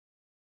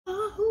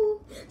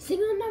Sing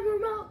on my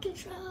remote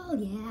control,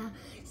 yeah.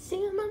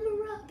 Sing on my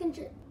remote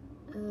control.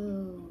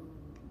 Oh,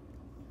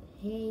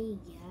 hey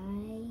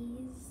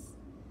guys.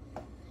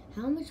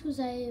 How much was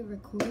I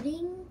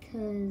recording?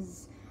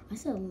 Cause I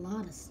said a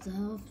lot of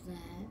stuff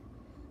that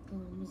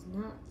is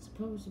not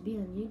supposed to be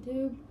on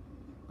YouTube.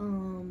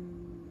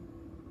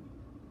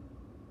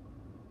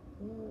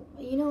 Well,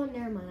 you know what?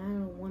 Never mind. I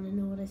don't want to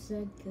know what I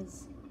said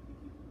because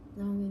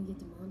now I'm gonna get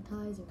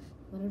demonetized or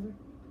whatever.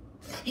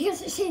 Hey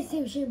guys, it's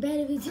Shane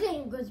Bad Video.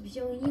 Today I'm going to be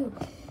showing you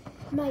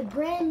my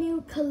brand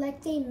new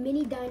collectA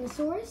mini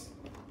dinosaurs.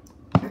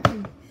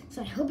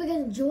 So I hope you guys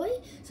enjoy.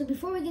 So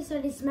before we get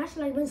started, smash the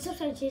like button,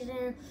 subscribe to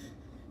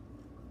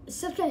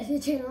the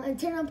channel, and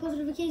turn on post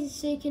notifications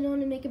so you can know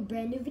when to make a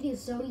brand new video.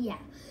 So yeah,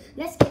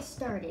 let's get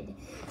started.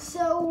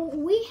 So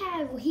we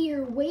have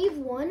here wave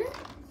 1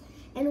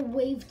 and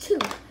wave 2.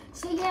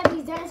 So yeah,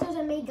 these dinosaurs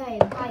are made by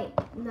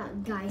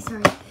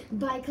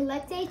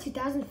collectA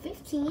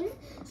 2015.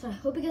 So I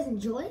hope you guys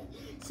enjoy.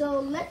 So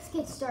let's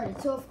get started.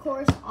 So of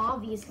course,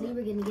 obviously,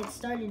 we're gonna get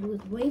started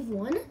with wave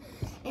 1,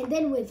 and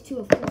then wave 2,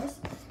 of course,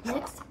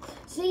 next.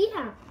 So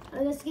yeah,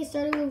 let's get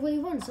started with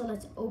wave 1. So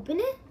let's open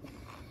it.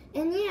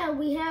 And yeah,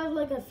 we have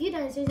like a few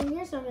dinosaurs in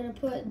here, so I'm gonna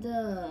put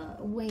the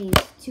wave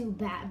 2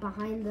 back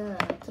behind the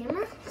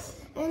camera.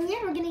 And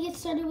yeah, we're gonna get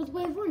started with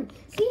wave 1.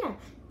 So yeah,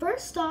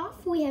 first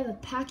off, we have a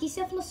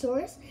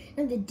Pachycephalosaurus,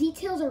 and the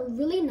details are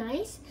really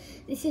nice.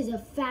 This is a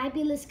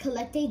fabulous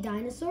collectA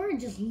dinosaur. I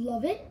just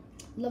love it.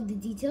 Love the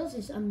details,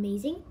 it's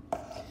amazing.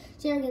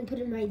 So yeah, I'm gonna put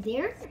him right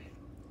there.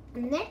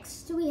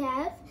 Next, we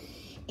have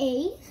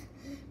a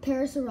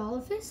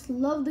Triceratops.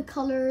 Love the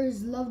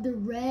colors, love the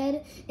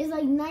red. It's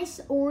like nice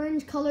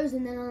orange colors,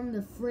 and then on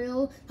the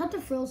frill, not the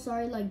frill,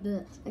 sorry, like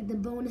the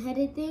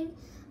bone-headed thing,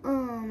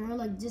 or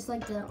like just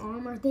like the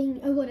armor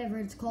thing, or whatever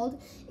it's called.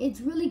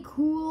 It's really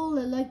cool.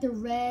 I like the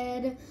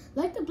red,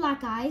 like the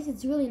black eyes.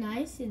 It's really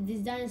nice. This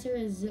dinosaur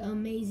is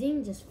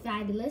amazing, just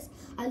fabulous.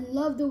 I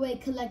love the way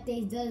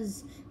collectA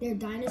does their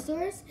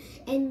dinosaurs.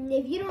 And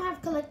if you don't have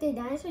collectA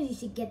dinosaurs, you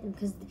should get them,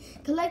 because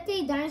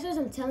collectA dinosaurs,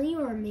 I'm telling you,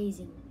 are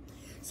amazing.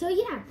 So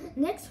yeah,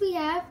 next we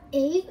have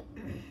a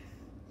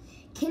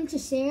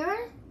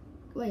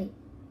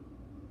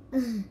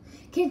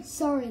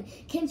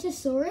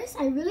Pachycephalosaurus.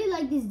 I really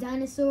like this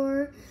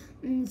dinosaur.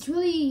 It's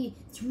really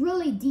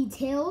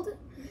detailed,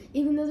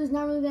 even though there's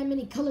not really that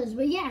many colors.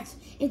 But yeah,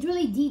 it's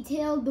really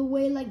detailed, the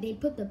way like they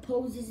put the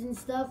poses and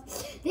stuff.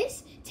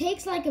 This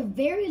takes like a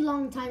very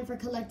long time for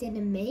collectA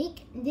to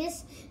make.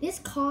 This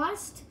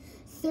cost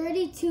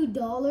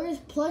 $32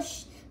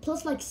 plus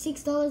like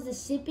 $6 of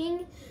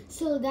shipping,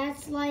 so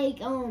that's like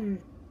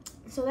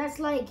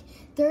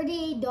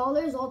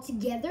 $38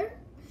 altogether.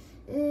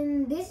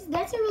 And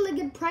that's a really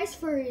good price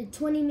for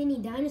 20 mini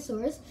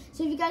dinosaurs.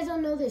 So if you guys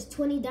don't know, there's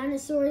 20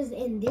 dinosaurs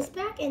in this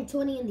pack and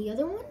 20 in the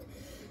other one.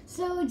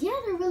 So yeah,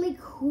 they're really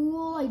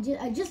cool. I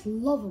just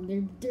love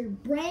them. They're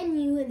brand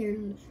new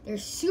and they're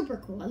super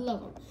cool. I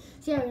love them.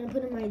 So yeah, I'm gonna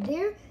put them right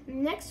there.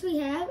 Next we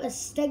have a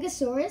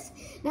Stegosaurus.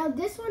 Now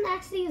this one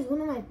actually is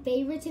one of my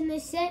favorites in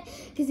this set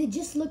because it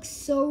just looks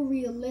so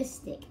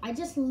realistic. I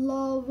just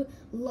love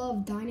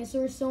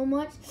dinosaurs so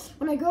much.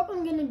 When I grow up,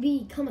 I'm gonna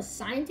become a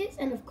scientist,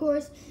 and of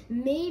course,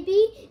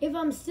 maybe if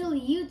I'm still a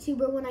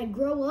YouTuber when I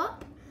grow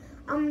up,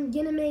 I'm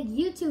gonna make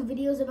YouTube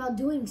videos about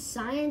doing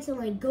science and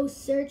like go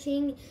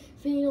searching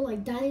for, you know,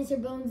 like dinosaur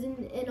bones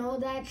and all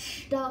that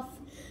stuff.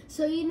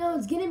 So, you know,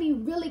 it's gonna be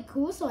really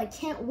cool. So I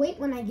can't wait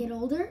when I get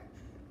older.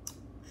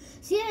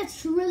 So yeah,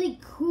 it's really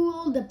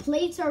cool. The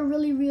plates are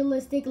really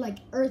realistic, like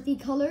earthy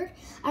colored.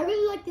 I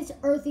really like this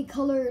earthy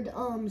colored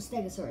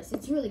Stegosaurus.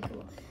 It's really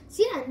cool.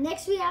 So yeah,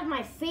 next we have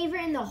my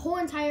favorite in the whole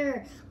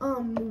entire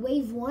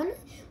wave 1.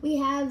 We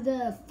have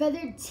the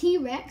feathered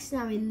T-Rex.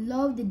 Now I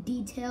love the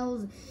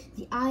details.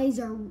 The eyes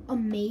are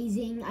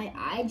amazing.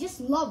 I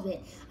just love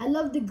it. I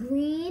love the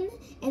green,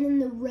 and then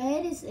the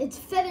red it's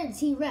feathered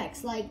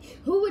T-Rex. Like,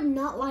 who would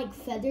not like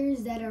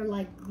feathers that are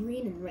like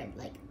green and red?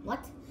 Like,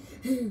 what?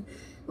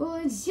 Well,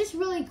 it's just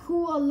really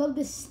cool. I love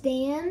the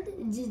stand.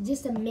 It's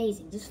just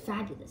amazing, just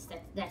fabulous.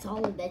 That's all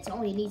you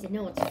need to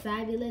know. It's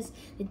fabulous.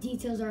 The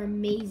details are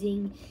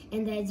amazing,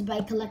 and that it's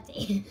by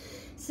collectA.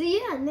 So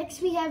yeah,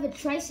 next we have a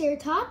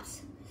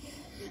Triceratops.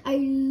 I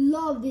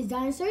love this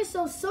dinosaur.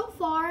 So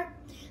far,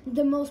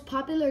 the most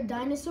popular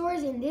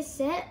dinosaurs in this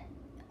set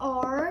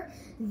are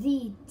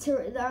the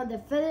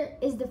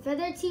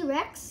feathered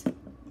T-Rex,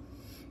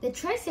 the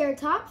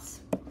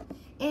Triceratops,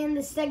 and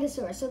the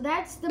Stegosaurus. So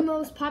that's the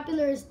most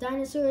popular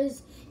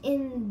dinosaurs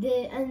in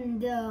the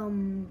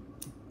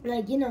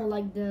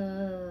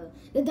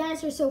the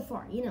dinosaurs so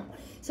far, you know.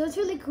 So it's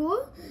really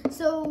cool.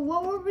 So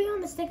what were we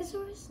on, the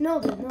Stegosaurus? No,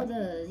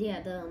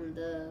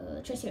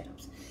 the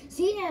Triceratops.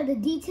 So yeah, the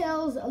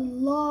details,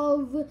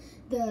 love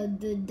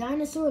the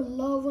dinosaur.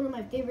 Love, one of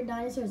my favorite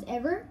dinosaurs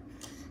ever.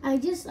 I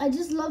just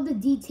love the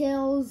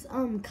details.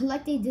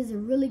 collectA does a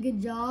really good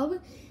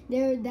job.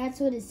 That's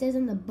what it says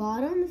on the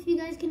bottom, if you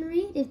guys can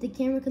read, if the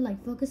camera could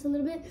like focus a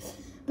little bit.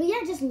 But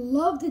yeah, just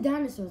love the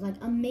dinosaurs, like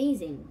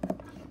amazing.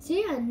 So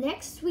yeah,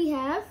 next we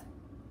have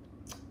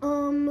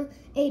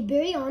a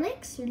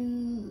baryonyx,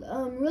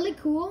 really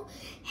cool.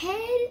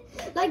 Head,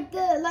 like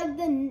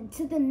the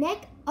to the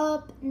neck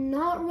up,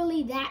 not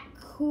really that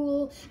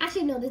cool.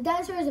 Actually, no, the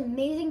dinosaur is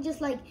amazing.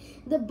 Just like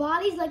the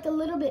body's like a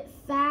little bit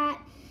fat.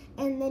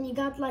 And then you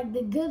got like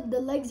the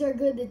legs are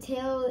good, the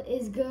tail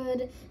is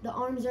good, the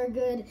arms are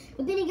good,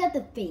 but then you got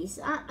the face.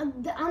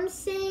 I'm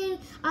saying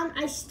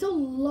I still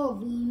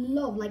love,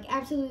 like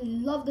absolutely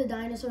love the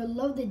dinosaur,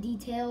 love the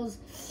details,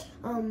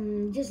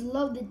 just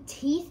love the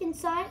teeth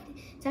inside.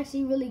 It's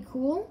actually really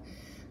cool,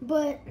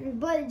 but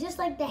just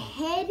like the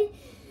head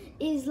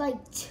is like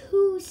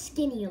too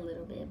skinny a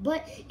little bit,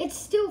 but it's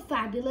still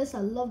fabulous. I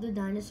love the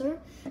dinosaur.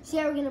 So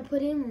yeah, we're gonna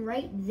put him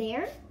right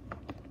there.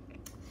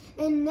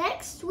 And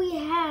next we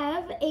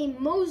have a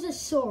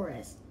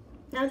Mosasaurus.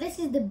 Now this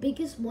is the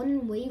biggest one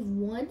in wave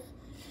 1.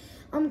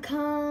 I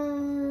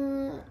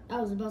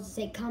was about to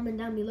say comment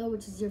down below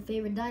which is your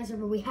favorite dinosaur,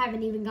 but we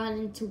haven't even gotten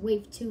into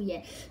wave 2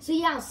 yet. So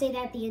yeah, I'll say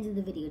that at the end of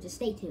the video. Just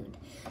stay tuned.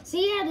 So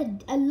yeah,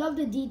 I love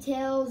the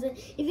details.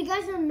 If you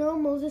guys don't know,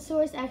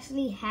 Mosasaurus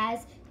actually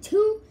has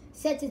 2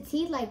 sets of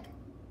teeth, like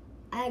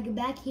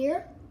back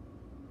here.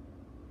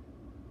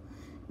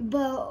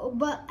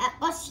 But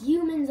us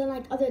humans and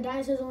like other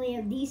dinosaurs only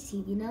have these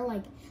teeth, you know,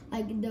 like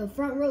the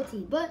front row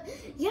teeth. But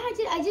yeah,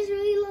 I just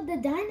really love the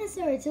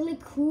dinosaur. It's really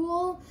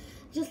cool,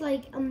 just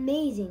like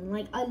amazing.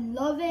 Like I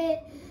love it.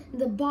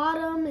 The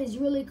bottom is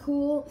really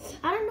cool.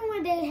 I don't know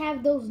why they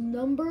have those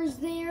numbers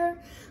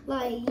there.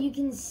 Like you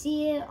can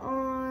see it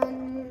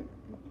on.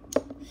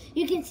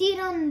 You can see it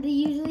on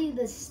usually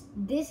this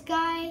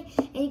guy,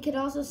 and you could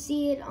also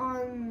see it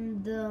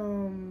on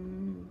the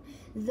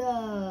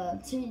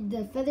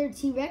feathered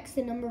T-Rex,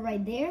 the number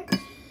right there.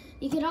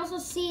 You can also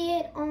see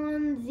it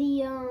on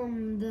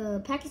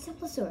the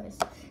Pachycephalosaurus.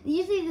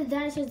 Usually the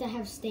dinosaurs that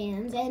have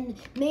stands, and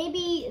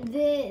maybe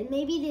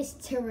this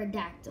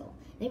pterodactyl.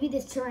 Maybe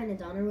this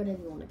Pteranodon, or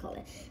whatever you want to call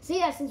it. So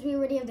yeah, since we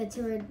already have the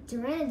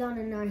Pteranodon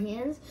in our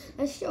hands,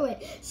 let's show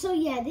it. So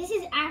yeah, this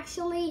is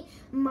actually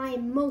my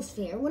most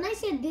favorite. When I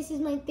said this is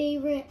my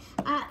favorite,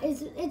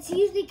 it's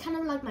usually kind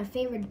of like my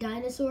favorite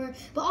dinosaur.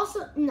 But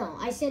also, no,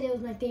 I said it was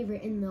my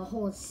favorite in the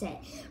whole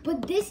set.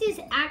 But this is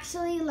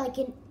actually like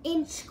an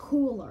inch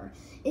cooler.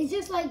 It's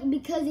just like,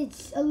 because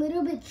it's a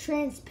little bit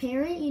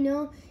transparent, you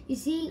know. You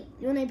see,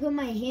 when I put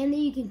my hand there,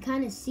 you can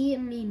kind of see it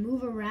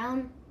move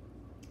around.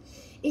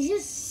 It's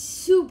just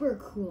super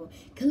cool.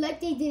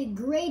 collectA did a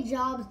great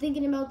job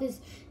thinking about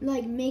this,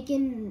 like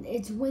making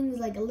its wings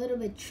like a little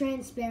bit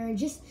transparent.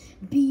 Just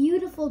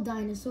beautiful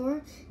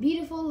dinosaur.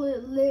 Beautiful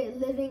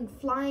living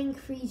flying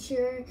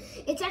creature.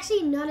 It's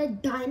actually not a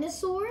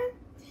dinosaur.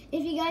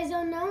 If you guys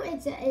don't know,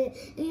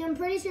 I'm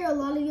pretty sure a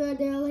lot of you out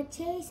there are like,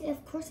 Chase,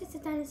 of course it's a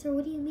dinosaur.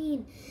 What do you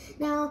mean?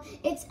 Now,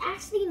 it's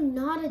actually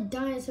not a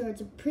dinosaur.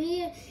 It's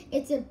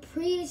a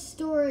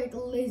prehistoric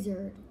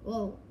lizard.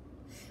 Well,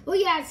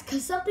 yeah,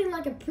 it's something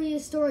like a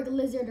prehistoric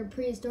lizard or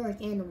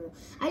prehistoric animal.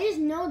 I just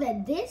know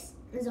that this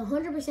is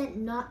 100%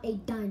 not a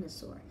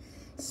dinosaur.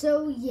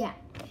 So, yeah,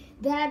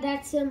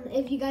 that's some,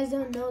 if you guys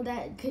don't know,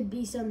 that could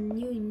be some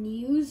new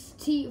news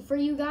for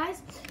you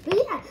guys. But,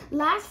 yeah,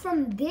 last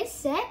from this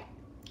set,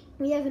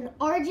 we have an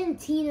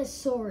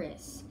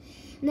Argentinosaurus.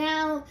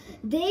 Now,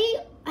 they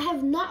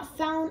have not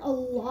found a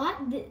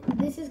lot.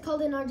 This is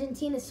called an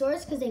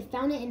Argentinosaurus because they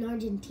found it in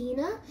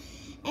Argentina.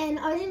 And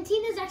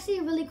Argentina is actually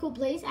a really cool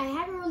place. I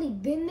haven't really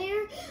been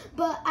there,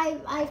 but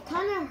I've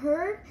kind of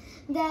heard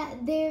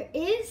that there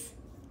is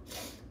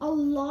a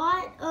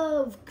lot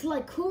of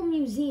like cool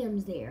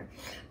museums there.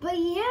 But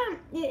yeah,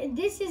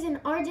 this is an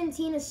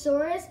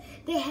Argentinosaurus.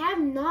 They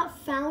have not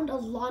found a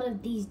lot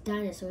of these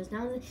dinosaurs.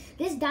 Now,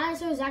 this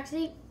dinosaur is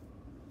actually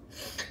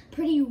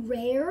pretty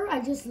rare. I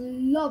just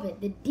love it.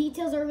 The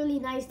details are really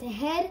nice. The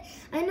head,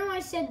 I know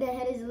I said the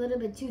head is a little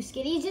bit too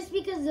skinny, just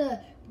because the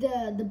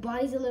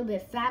body's a little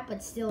bit fat,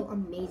 but still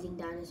amazing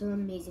dinosaur,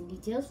 amazing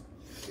details.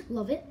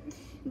 Love it.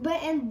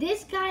 And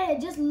this guy, I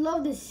just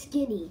love the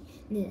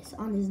skinniness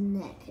on his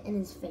neck and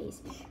his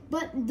face.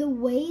 But the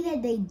way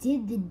that they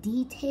did the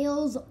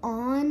details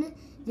on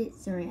this,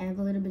 sorry, I have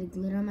a little bit of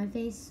glitter on my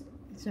face.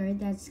 Sorry,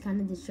 that's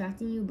kind of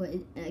distracting you, but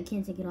I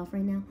can't take it off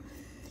right now.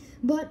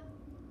 But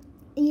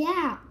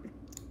yeah,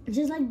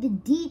 just like the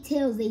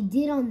details they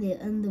did on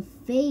the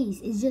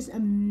face is just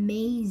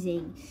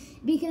amazing,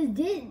 because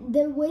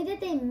the way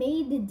that they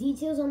made the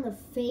details on the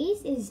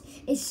face is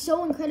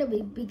so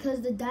incredible,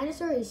 because the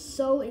dinosaur is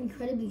so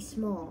incredibly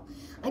small.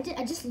 I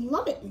just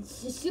love it.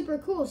 It's just super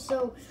cool.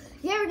 So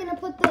yeah, we're gonna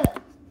put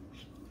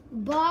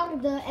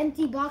the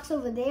empty box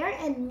over there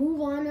and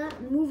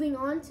moving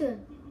on to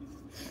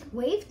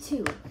wave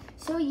 2.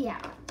 So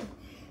yeah.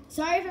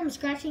 Sorry if I'm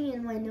scratching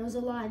in my nose a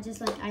lot.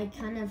 I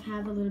kind of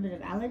have a little bit of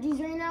allergies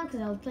right now because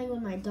I was playing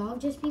with my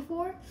dog just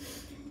before.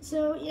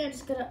 So yeah,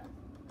 just gonna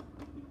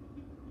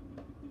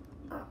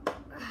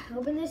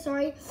open this.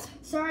 Sorry,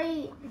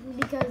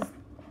 because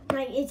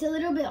like it's a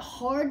little bit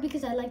hard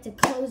because I like to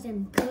close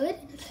them good.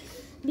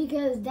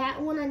 because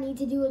that one I need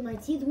to do with my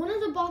teeth. One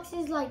of the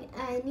boxes like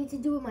I need to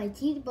do with my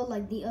teeth, but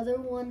like the other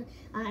one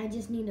I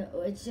just need to,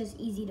 it's just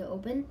easy to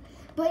open.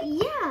 But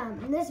yeah,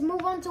 let's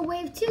move on to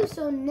wave 2.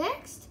 So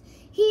next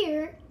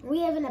here we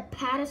have an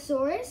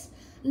Pachycephalosaurus.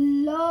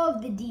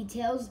 Love the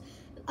details.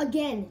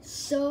 Again,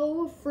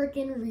 so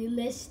freaking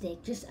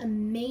realistic, just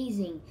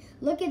amazing.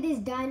 Look at this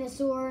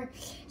dinosaur,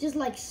 just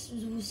like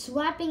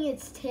swapping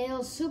its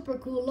tail, super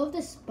cool. Love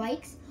the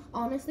spikes.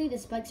 Honestly, the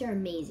spikes are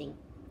amazing.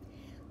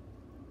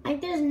 Like,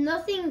 there's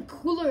nothing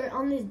cooler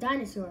on this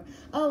dinosaur.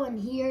 Oh,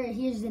 and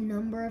here's the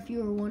number, if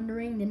you were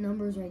wondering. The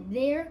number's right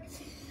there.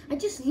 I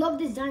just love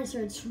this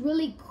dinosaur. It's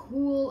really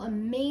cool,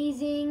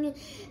 amazing.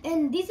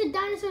 And these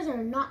dinosaurs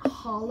are not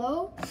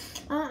hollow.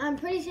 I'm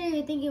pretty sure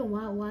you're thinking,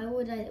 wow,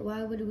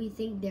 why would we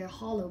think they're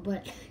hollow?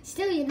 But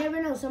still, you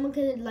never know. Someone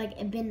could like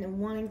have been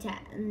wanting to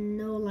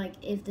know like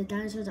if the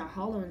dinosaurs are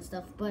hollow and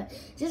stuff. But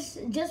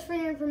just for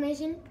your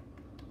information,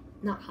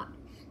 not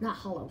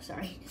hollow,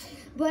 sorry.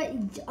 But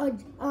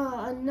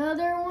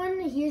another one,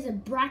 here's a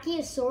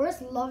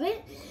Brachiosaurus, love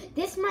it.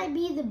 This might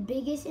be the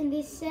biggest in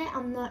this set,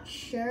 I'm not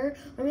sure.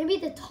 Or maybe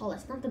the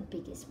tallest, not the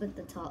biggest, but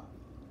the tall.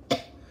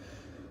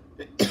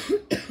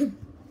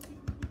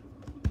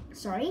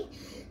 Sorry.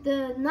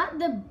 Not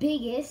the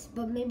biggest,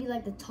 but maybe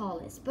like the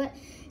tallest. But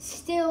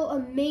still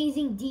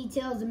amazing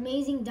details,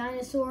 amazing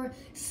dinosaur.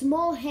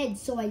 Small head,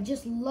 so I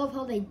just love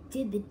how they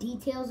did the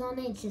details on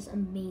it. It's just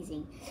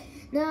amazing.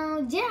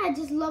 Now, yeah, I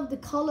just love the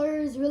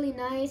colors, really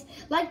nice.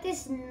 Like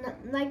this,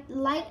 I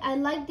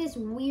like this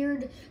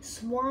weird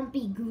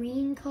swampy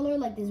green color,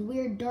 like this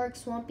weird dark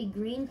swampy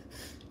green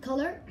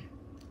color.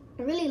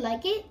 I really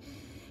like it.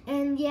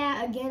 And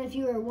yeah, again, if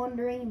you were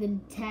wondering, the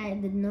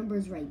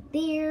number's right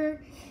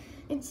there.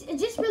 It's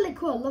just really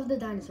cool. I love the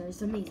dinosaur.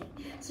 It's amazing.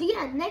 So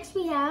yeah, next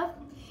we have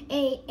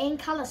a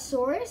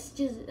Ankylosaurus.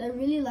 I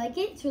really like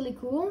it. It's really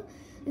cool.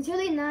 It's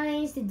really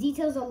nice. The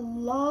details I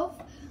love.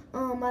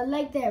 I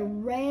like that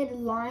red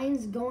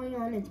lines going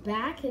on its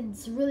back.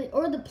 It's really,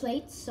 or the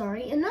plates,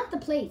 sorry. And not the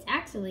plates,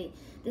 actually.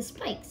 The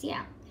spikes,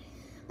 yeah.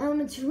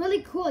 It's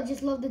really cool. I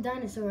just love the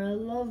dinosaur. I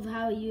love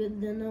how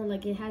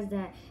like it has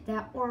that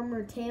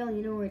armor tail,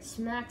 where it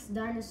smacks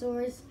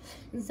dinosaurs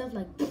and stuff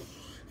like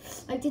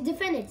to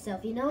defend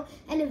itself,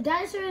 And if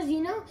dinosaurs,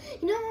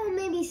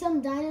 maybe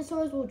some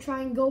dinosaurs will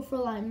try and go for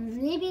like,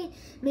 maybe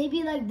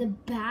like the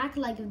back,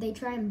 like if they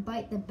try and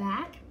bite the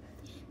back,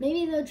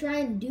 maybe they'll try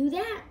and do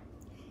that.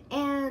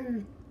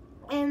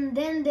 And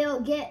then they'll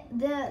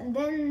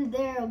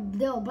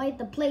bite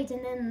the plates,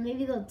 and then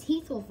maybe their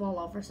teeth will fall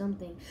off or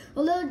something,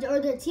 or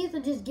their teeth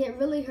will just get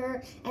really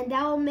hurt, and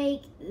that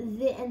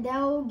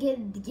will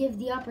give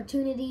the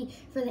opportunity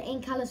for the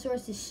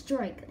Ankylosaurus to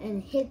strike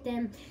and hit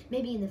them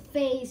maybe in the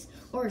face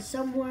or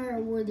somewhere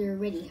where they're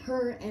already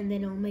hurt, and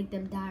then it'll make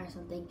them die or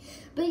something.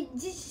 But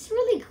it's just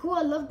really cool.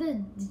 I love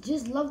the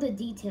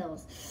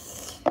details.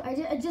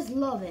 I just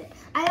love it.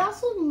 I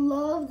also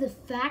love the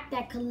fact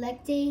that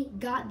collectA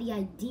got the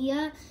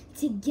idea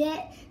to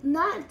get,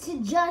 not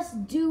to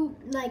just do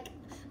like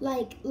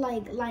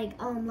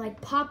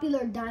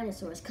popular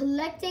dinosaurs.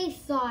 collectA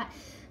thought,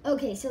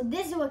 okay, so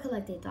this is what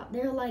collectA thought.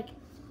 They're like,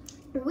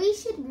 we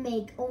should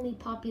make only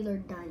popular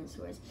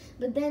dinosaurs.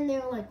 But then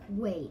they're like,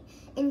 wait,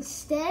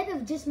 instead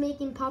of just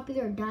making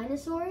popular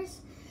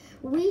dinosaurs,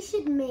 we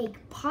should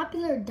make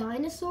popular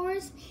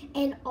dinosaurs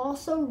and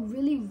also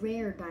really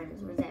rare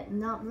dinosaurs that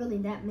not really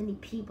that many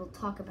people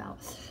talk about.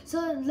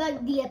 So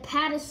like the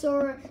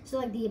Apatosaurus,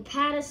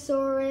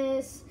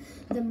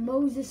 the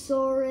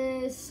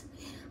Mosasaurus,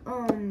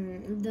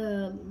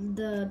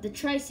 the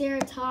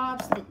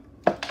Triceratops,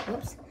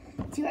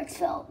 T-Rex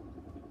fell.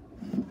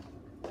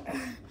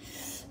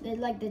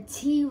 Like the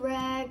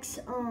T-Rex,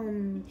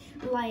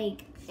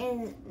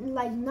 and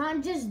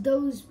not just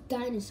those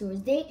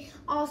dinosaurs. They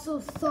also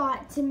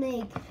thought to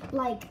make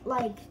like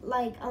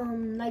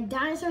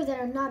dinosaurs that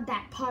are not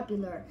that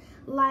popular.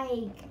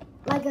 Like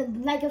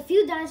a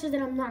few dinosaurs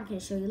that I'm not gonna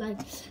show you. Like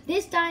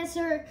this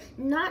dinosaur,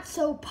 not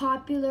so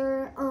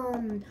popular.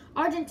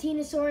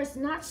 Argentinosaurus,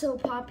 not so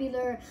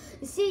popular.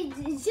 See,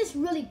 it's just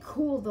really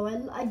cool though.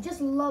 I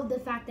just love the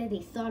fact that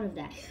they thought of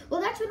that.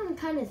 Well, that's what I'm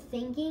kind of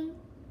thinking.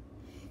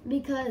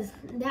 Because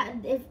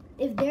that if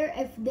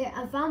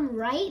I'm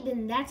right,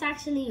 then that's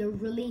actually a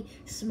really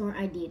smart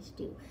idea to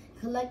do.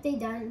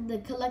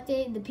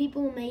 The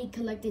people who made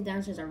collectA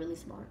dinosaurs are really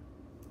smart.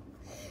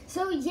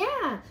 So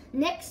yeah,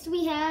 next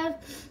we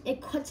have a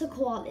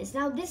Quetzalcoatlus.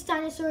 Now this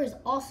dinosaur is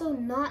also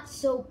not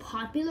so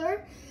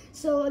popular.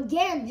 So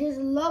again, just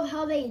love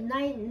how they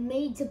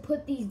made to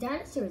put these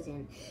dinosaurs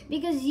in.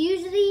 Because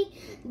usually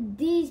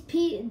these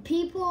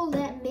people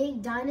that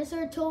make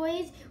dinosaur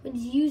toys would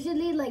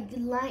usually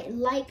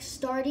like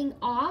starting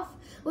off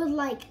with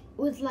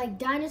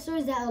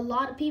dinosaurs that a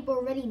lot of people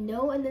already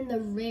know, and then the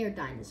rare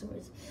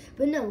dinosaurs.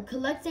 But no,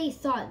 collectA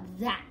thought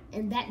that,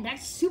 and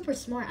that's super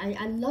smart.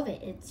 I love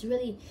it. It's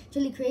really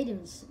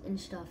creative and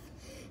stuff.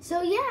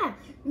 So yeah,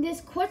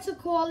 this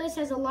Quetzalcoatlus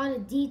has a lot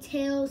of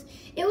details.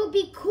 It would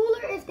be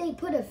cooler if they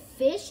put a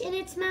fish in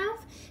its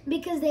mouth,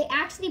 because they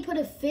actually put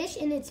a fish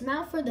in its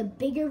mouth for the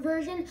bigger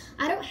version.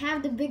 I don't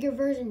have the bigger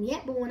version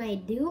yet, but when I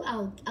do,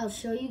 I'll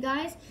show you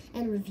guys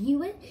and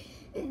review it.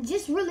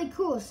 Just really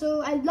cool.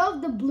 So I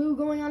love the blue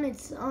going on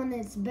its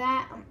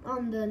back,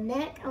 on the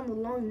neck, on the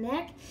long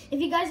neck.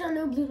 If you guys don't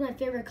know, blue's my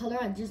favorite color.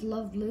 I just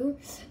love blue.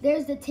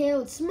 There's the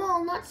tail. It's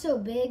small, not so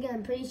big.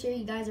 I'm pretty sure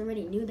you guys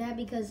already knew that,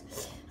 because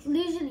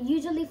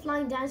usually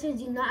flying dinosaurs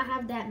do not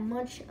have that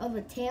much of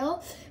a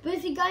tail. But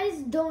if you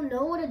guys don't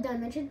know what a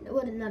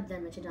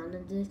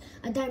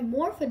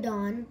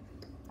dimorphodon,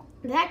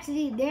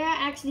 they're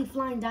actually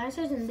flying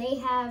dinosaurs, and they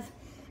have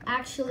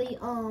actually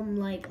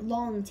like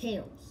long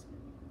tails.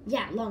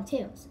 Yeah, long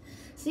tails.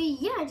 See,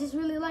 yeah, I just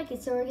really like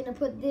it. So we're gonna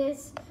put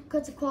this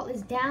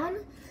Quetzalcoatlus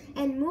down,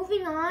 and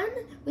moving on,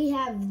 we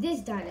have this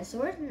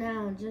dinosaur.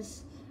 Now,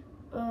 just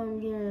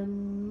gonna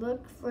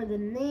look for the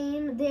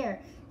name.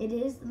 There it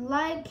is.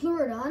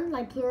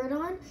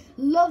 Pleurodon.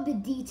 Love the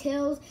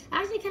details.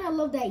 I actually kind of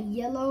love that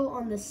yellow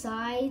on the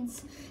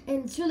sides,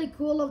 and it's really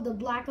cool. Love the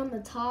black on the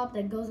top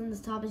that goes on the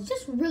top. It's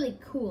just really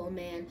cool,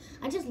 man.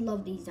 I just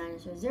love these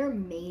dinosaurs. They're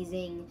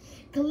amazing.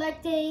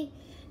 collectA.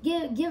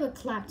 Give a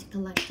clap to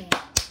collectA.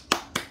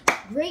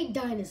 Great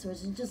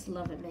dinosaurs. I just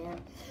love it,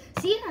 man.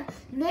 So yeah,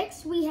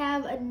 next we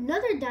have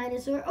another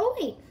dinosaur. Oh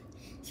wait,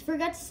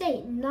 forgot to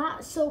say,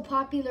 not so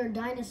popular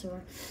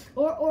dinosaur,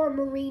 or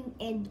marine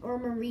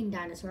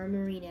dinosaur, or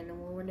marine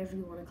animal, whatever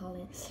you want to call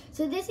it.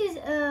 So this is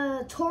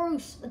a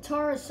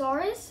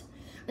Taurosaurus.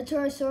 A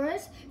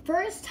Taurosaurus.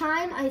 First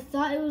time I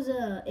thought it was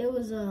a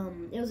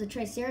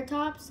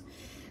Triceratops.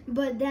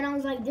 But then I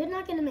was like, they're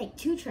not gonna make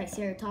two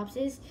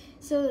Triceratopses.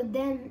 So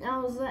then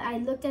I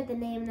looked at the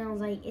name and I was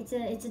like, it's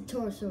a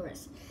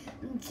Taurosaurus.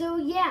 So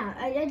yeah,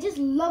 I just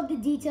love the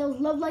details.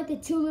 Love like the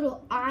two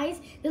little eyes.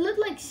 They look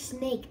like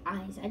snake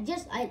eyes. I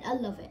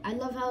love it. I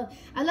love how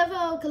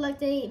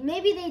collectA,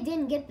 maybe they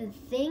didn't get to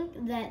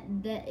think that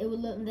they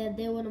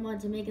would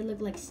want to make it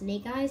look like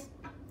snake eyes.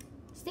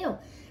 Still,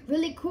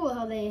 really cool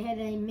how they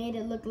made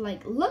it look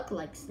like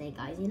snake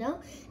eyes, you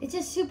know? It's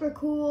just super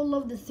cool.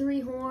 Love the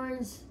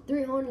three-horned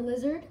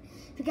lizard.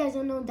 If you guys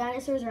don't know,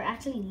 dinosaurs are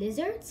actually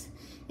lizards.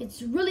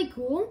 It's really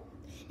cool.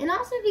 And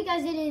also, if you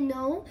guys didn't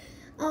know,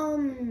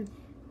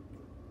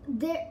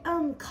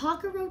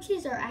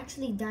 cockroaches are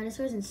actually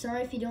dinosaurs. And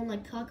sorry if you don't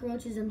like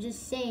cockroaches. I'm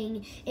just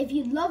saying, if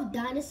you love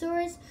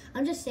dinosaurs,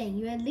 I'm just saying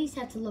you at least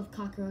have to love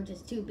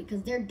cockroaches too,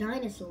 because they're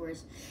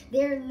dinosaurs.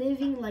 They're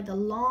living like a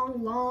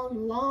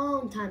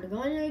long time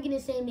ago. I know you're gonna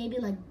say maybe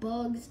like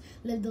bugs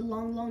lived a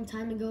long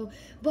time ago,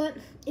 but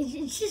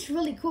it's just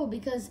really cool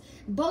because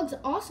bugs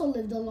also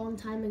lived a long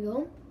time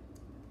ago.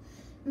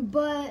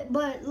 But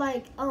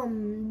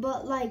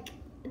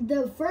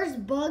the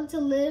first bug to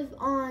live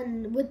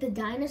with the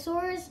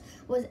dinosaurs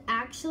was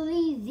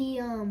actually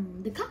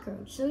the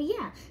cockroach. So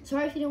yeah,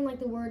 sorry if you don't like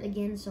the word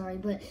again, sorry,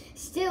 but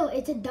still,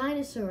 it's a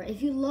dinosaur.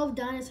 If you love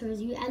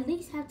dinosaurs, you at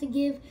least have to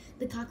give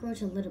the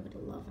cockroach a little bit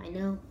of love. I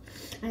know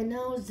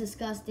it's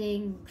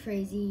disgusting,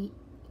 crazy,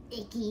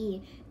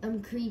 icky,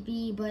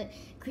 creepy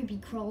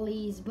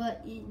crawlies,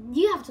 but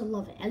you have to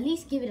love it. At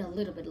least give it a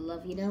little bit of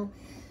love, you know?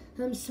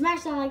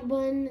 Smash that like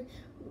button.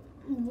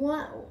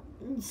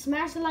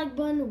 Smash the like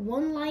button.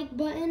 One like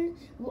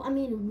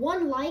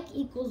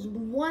equals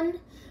one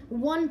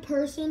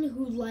person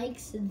who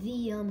likes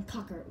the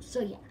cockroach. So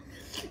yeah,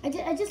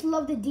 I just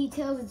love the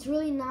details. It's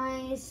really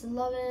nice.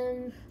 Love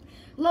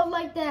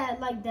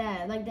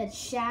that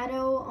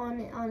shadow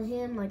on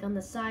him, like on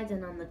the sides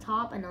and on the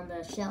top and on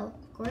the shell,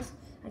 of course,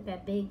 like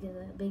that big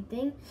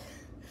thing.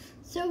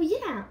 So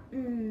yeah,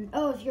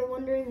 oh, if you're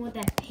wondering what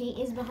that paint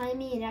is behind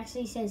me, it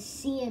actually says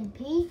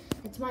CMP.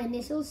 It's my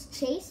initials,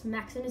 Chase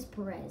Maximus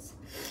Perez.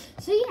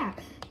 So yeah,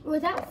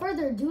 without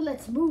further ado,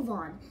 let's move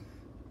on.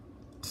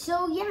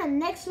 So yeah,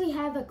 next we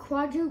have a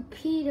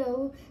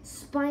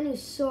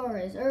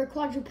Quadrupedalospinosaurus, or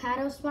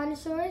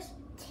Quadrupedalospinosaurus.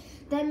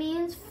 That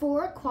means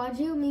four.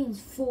 Quadru means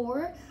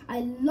four.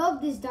 I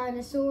love this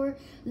dinosaur.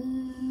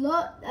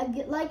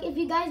 Like, if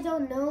you guys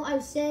don't know,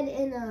 I've said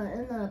in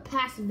a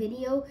past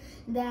video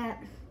that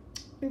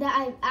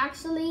I've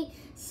actually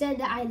said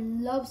that I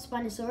love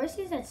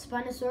Spinosauruses. That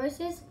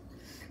Spinosauruses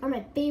are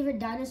my favorite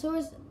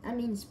dinosaurs. I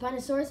mean,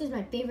 Spinosaurus is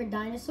my favorite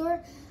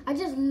dinosaur. I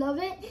just love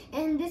it.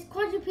 And this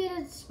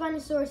quadrupedal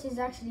Spinosaurus is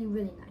actually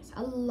really nice.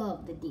 I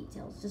love the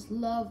details. Just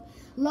love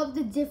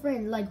the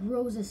different like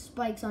rows of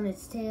spikes on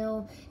its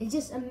tail. It's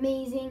just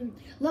amazing.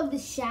 Love the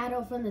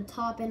shadow from the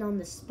top and on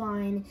the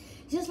spine.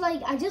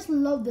 I just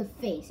love the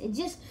face. It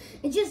just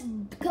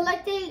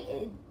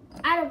collectA.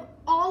 Out of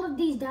all of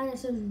these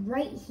dinosaurs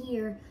right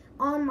here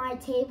on my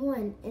table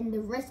and the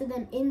rest of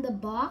them in the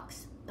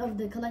box of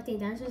the collectA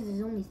dinosaurs,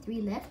 there's only 3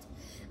 left.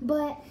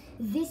 But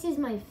this is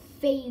my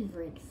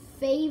favorite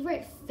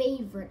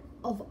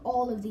of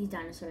all of these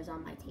dinosaurs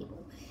on my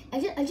table. I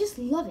just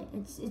love it.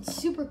 It's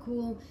super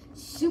cool,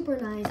 super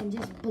nice, and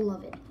just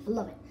love it. I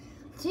love it.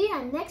 So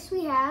yeah, next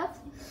we have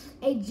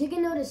a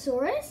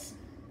Giganotosaurus.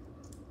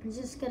 I'm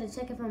just gonna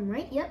check if I'm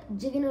right. Yep,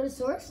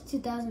 Giganotosaurus,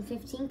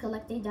 2015,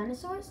 collectA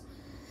dinosaurs.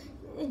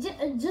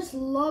 Just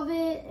love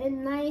it.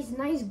 And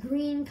nice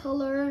green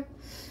color.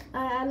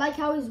 I like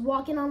how he's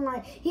walking on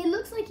like, he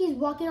looks like he's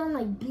walking on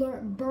like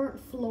burnt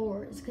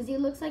floors, because he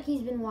looks like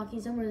he's been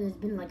walking somewhere there's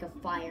been like a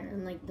fire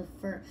and like the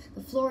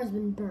floor has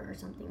been burnt or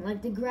something,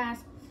 like the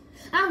grass.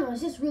 I don't know,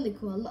 it's just really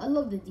cool. I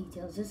love the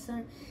details. Just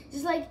like,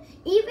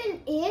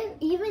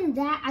 even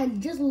that, I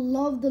just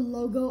love the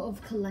logo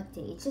of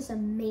collectA. It's just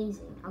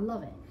amazing. I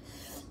love it.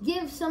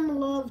 Give some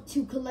love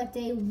to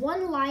collectA.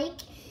 One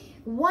like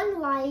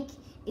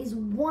is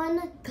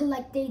one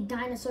collectA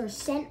dinosaur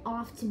sent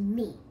off to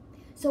me.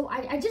 So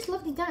I just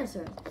love the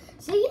dinosaurs.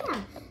 So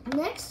yeah,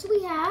 next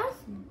we have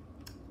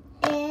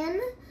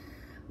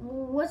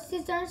what's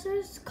this dinosaur?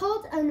 It's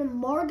called an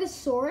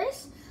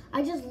Amargasaurus.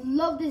 I just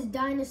love this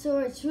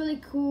dinosaur. It's really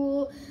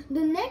cool.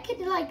 The neck,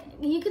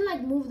 you can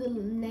like move the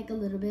neck a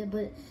little bit,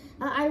 but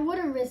I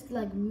wouldn't risk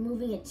like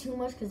moving it too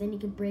much, because then you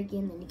can break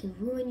in and you can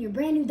ruin your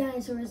brand new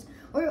dinosaurs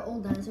or your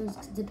old dinosaurs.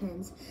 It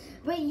depends.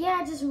 But yeah,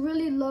 I just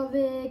really love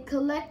it.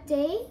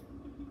 collectA,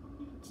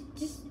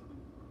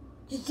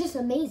 just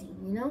amazing,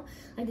 you know?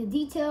 Like the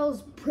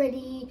details,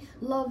 pretty,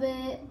 love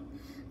it.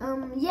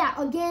 Yeah,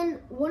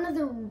 again, one of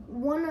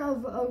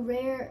a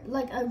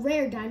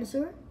rare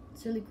dinosaur.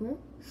 It's really cool.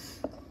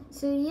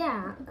 So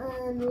yeah,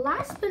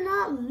 last but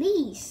not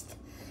least,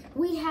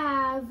 we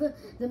have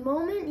the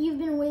moment you've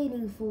been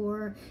waiting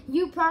for.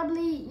 You're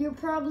probably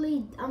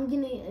I'm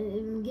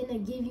gonna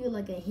give you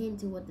like a hint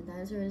to what the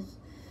dinosaur is.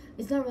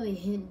 It's not really a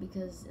hint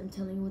because I'm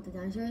telling you what the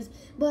dinosaur is,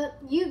 but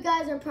you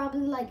guys are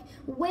probably like,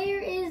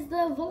 where is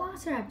the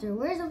velociraptor?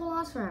 Where's the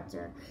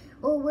velociraptor?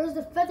 Or where's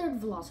the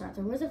feathered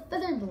velociraptor? Where's the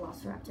feathered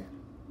velociraptor?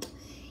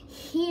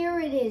 Here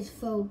it is,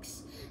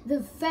 folks.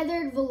 The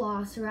feathered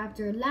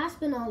velociraptor. Last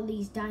but not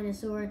least,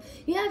 dinosaur.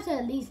 You have to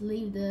at least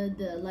leave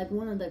the like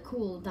one of the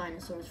cool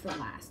dinosaurs for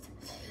last.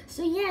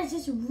 So yeah, it's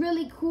just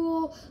really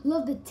cool.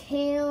 Love the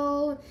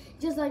tail.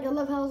 Just like, I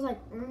love how it's like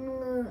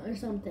or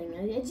something.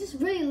 I just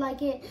really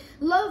like it.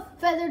 Love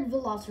feathered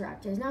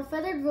velociraptors. Now,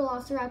 feathered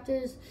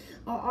velociraptors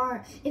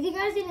are, if you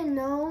guys didn't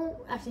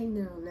know, actually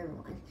no, never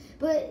mind.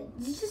 But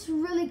it's just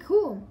really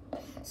cool.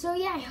 So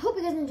yeah, I hope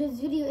you guys enjoyed this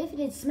video. If you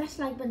did, smash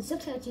the like button,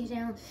 subscribe to the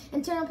channel,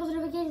 and turn on post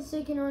notifications so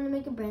you can know when to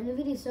make a brand new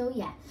video. So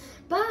yeah,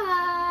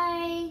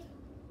 bye.